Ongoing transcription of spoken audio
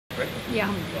Yeah,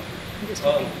 I'm just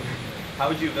happy. How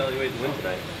would you evaluate the win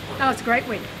tonight? Oh, it's a great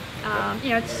win.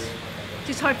 It's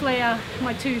just hopefully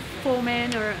my two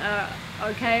four-men are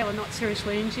okay or not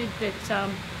seriously injured. But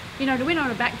to win on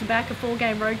a back-to-back, a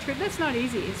four-game road trip, that's not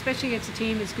easy, especially against a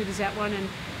team as good as that one.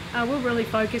 And we're really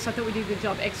focused. I thought we did a good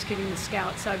job executing the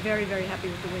scout. So very, very happy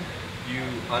with the win. You,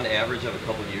 on average, have a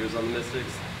couple years on the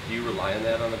Mystics. Do you rely on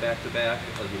that on the back-to-back,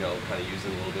 kind of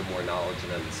using a little bit more knowledge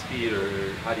and then speed,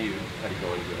 or how do you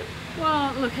go into it?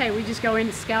 Well, look, hey, we just go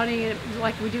into scouting it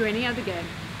like we do any other game.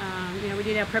 We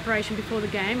did our preparation before the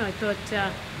game. I thought,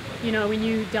 we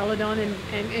knew Deladon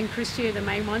and Christia, the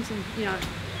main ones, and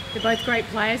they're both great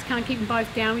players. Can't keep them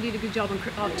both down. We did a good job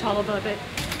on Tolliver, but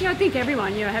I think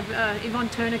everyone, Yvonne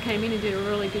Turner came in and did a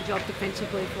really good job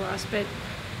defensively for us, but.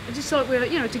 I just thought we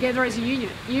were, together as a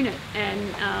unit,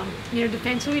 and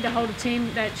defensively to hold a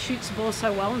team that shoots the ball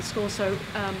so well and scores so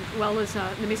well as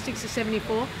the Mystics are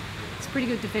 74. It's a pretty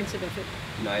good defensive effort.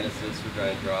 9 assists for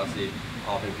Giant Rossi.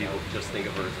 Often people just think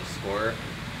of her as a scorer.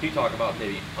 Can you talk about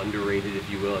maybe underrated, if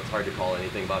you will? It's hard to call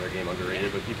anything about her game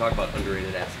underrated, but can you talk about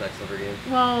underrated aspects of her game?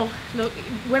 Well, look,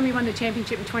 when we won the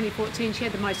championship in 2014, she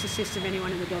had the most assists of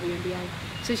anyone in the WNBA.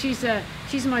 So she's the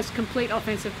most complete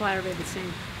offensive player I've ever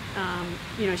seen.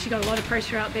 She got a lot of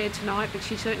pressure out there tonight, but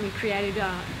she certainly created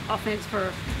offense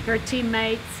for her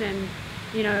teammates. And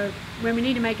when we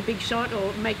need to make a big shot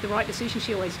or make the right decision,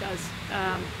 she always does.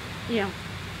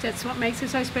 That's what makes her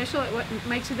so special. What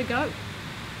makes her the GOAT.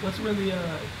 What's really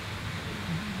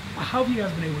how have you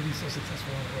guys been able to be so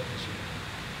successful on the road this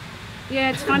year?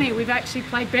 Yeah, it's funny. We've actually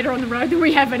played better on the road than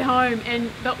we have at home,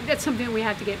 and that's something that we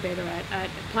have to get better at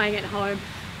playing at home.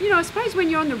 I suppose when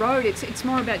you're on the road, it's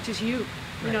more about just you.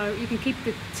 Right. You can keep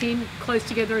the team close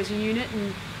together as a unit,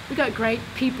 and we've got great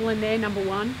people in there, number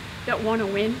one, that want to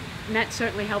win, and that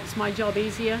certainly helps my job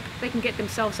easier. They can get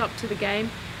themselves up to the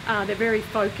game. They're very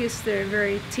focused. They're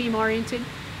very team-oriented.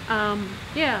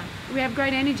 We have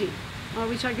great energy. I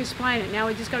wish I could explain it. Now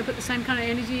we just got to put the same kind of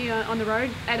energy on the road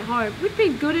at home. We've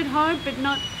been good at home, but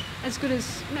not as good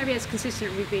as, maybe as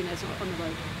consistent we've been as on the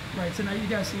road. Right, so now you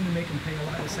guys seem to make them pay a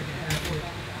lot in the second half with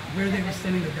where they were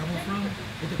sending the double from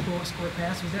with the cross-court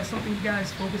pass. Was that something you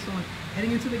guys focused on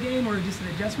heading into the game, or just an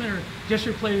adjustment, or just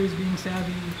your players being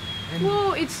savvy?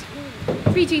 Well,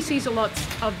 BG sees a lot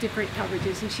of different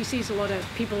coverages, and she sees a lot of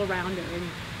people around her,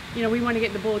 and we want to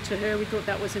get the ball to her. We thought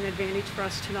that was an advantage for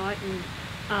us tonight,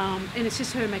 and it's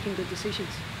just her making good decisions.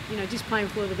 Just playing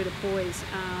with a little bit of poise,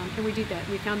 and we did that.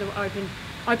 We found the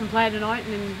open player tonight,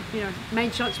 and then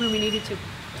made shots when we needed to.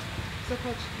 So,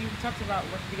 Coach, you talked about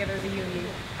working together as a union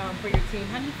for your team.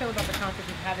 How do you feel about the concept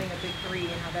of having a big three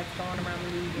and how that's gone around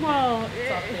the league? Well,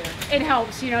 it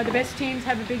helps. The best teams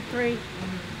have a big three,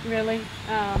 really.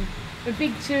 A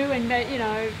big two, and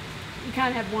you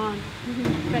can't have one,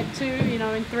 but two,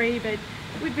 and three. But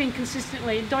we've been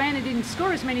consistently. Diana didn't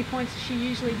score as many points as she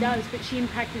usually does, but she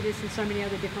impacted us in so many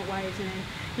other different ways. And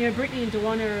then, Brittany and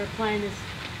Dewana are playing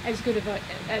as good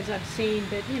as I've seen.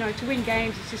 But to win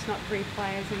games, it's just not three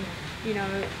players. And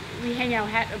we hang our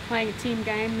hat of playing a team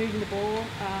game, moving the ball.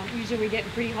 Usually we get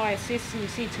pretty high assists, and you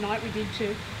see tonight we did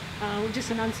too. We're just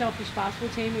an unselfish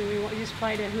basketball team, and we just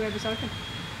play to whoever's open.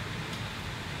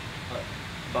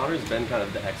 Bonner's been kind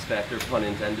of the X factor, pun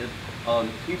intended. Can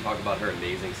you talk about her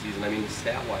amazing season? I mean,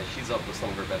 stat-wise, she's up with some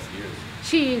of her best years.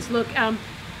 She is. Look,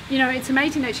 it's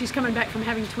amazing that she's coming back from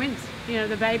having twins.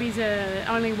 The babies are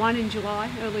only one in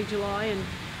early July,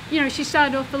 and she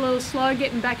started off a little slow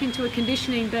getting back into her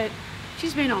conditioning, but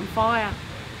she's been on fire.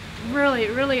 Really,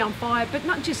 really on fire. But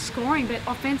not just scoring, but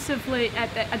offensively,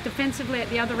 defensively at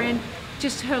the other end.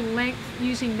 Just her length,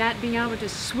 using that, being able to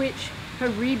switch, her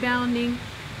rebounding.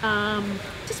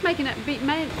 Just making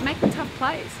tough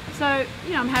plays. So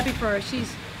I'm happy for her.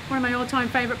 She's one of my all-time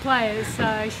favourite players.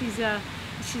 So she's a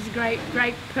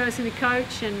great person to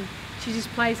coach, and she just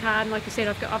plays hard. And like I said,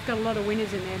 I've got a lot of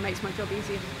winners in there. It makes my job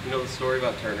easier. The story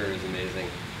about Turner is amazing.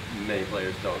 Many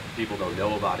people don't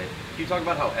know about it. Can you talk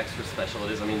about how extra special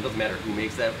it is? I mean, it doesn't matter who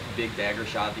makes that big dagger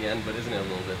shot at the end, but isn't it a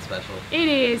little bit special? It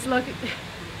is. Look,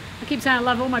 I keep saying I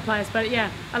love all my players, but yeah,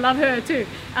 I love her too.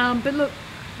 But look,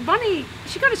 Bonnie,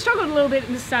 she kind of struggled a little bit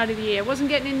in the start of the year. Wasn't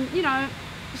getting in,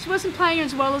 she wasn't playing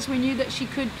as well as we knew that she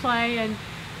could play,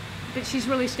 but she's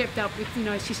really stepped up with,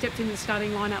 she stepped in the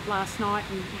starting lineup last night,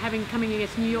 and coming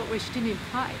against New York where she didn't even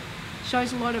play,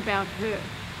 shows a lot about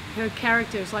her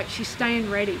character. It's like she's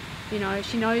staying ready.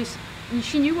 She knows, and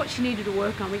she knew what she needed to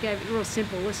work on. We gave it real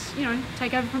simple. Let's,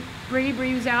 take over from Bree.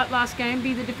 Bree was out last game.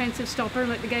 Be the defensive stopper and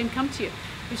let the game come to you.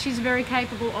 But she's a very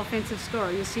capable offensive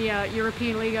scorer. You'll see our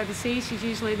European League overseas, she's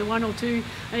usually the 1 or 2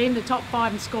 in the top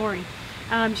 5 in scoring.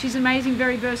 She's an amazing,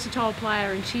 very versatile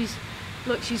player, and she's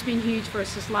look, she's been huge for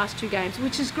us this last 2 games,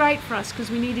 which is great for us because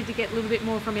we needed to get a little bit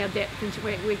more from our depth, and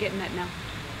we're getting that now.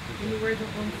 Any words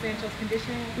on Sancho's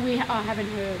conditioning? I haven't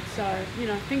heard, so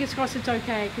fingers crossed it's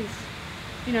okay because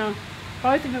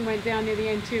both of them went down near the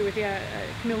end too with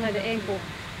Camille had an ankle,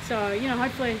 so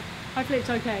hopefully it's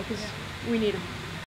okay because we need them.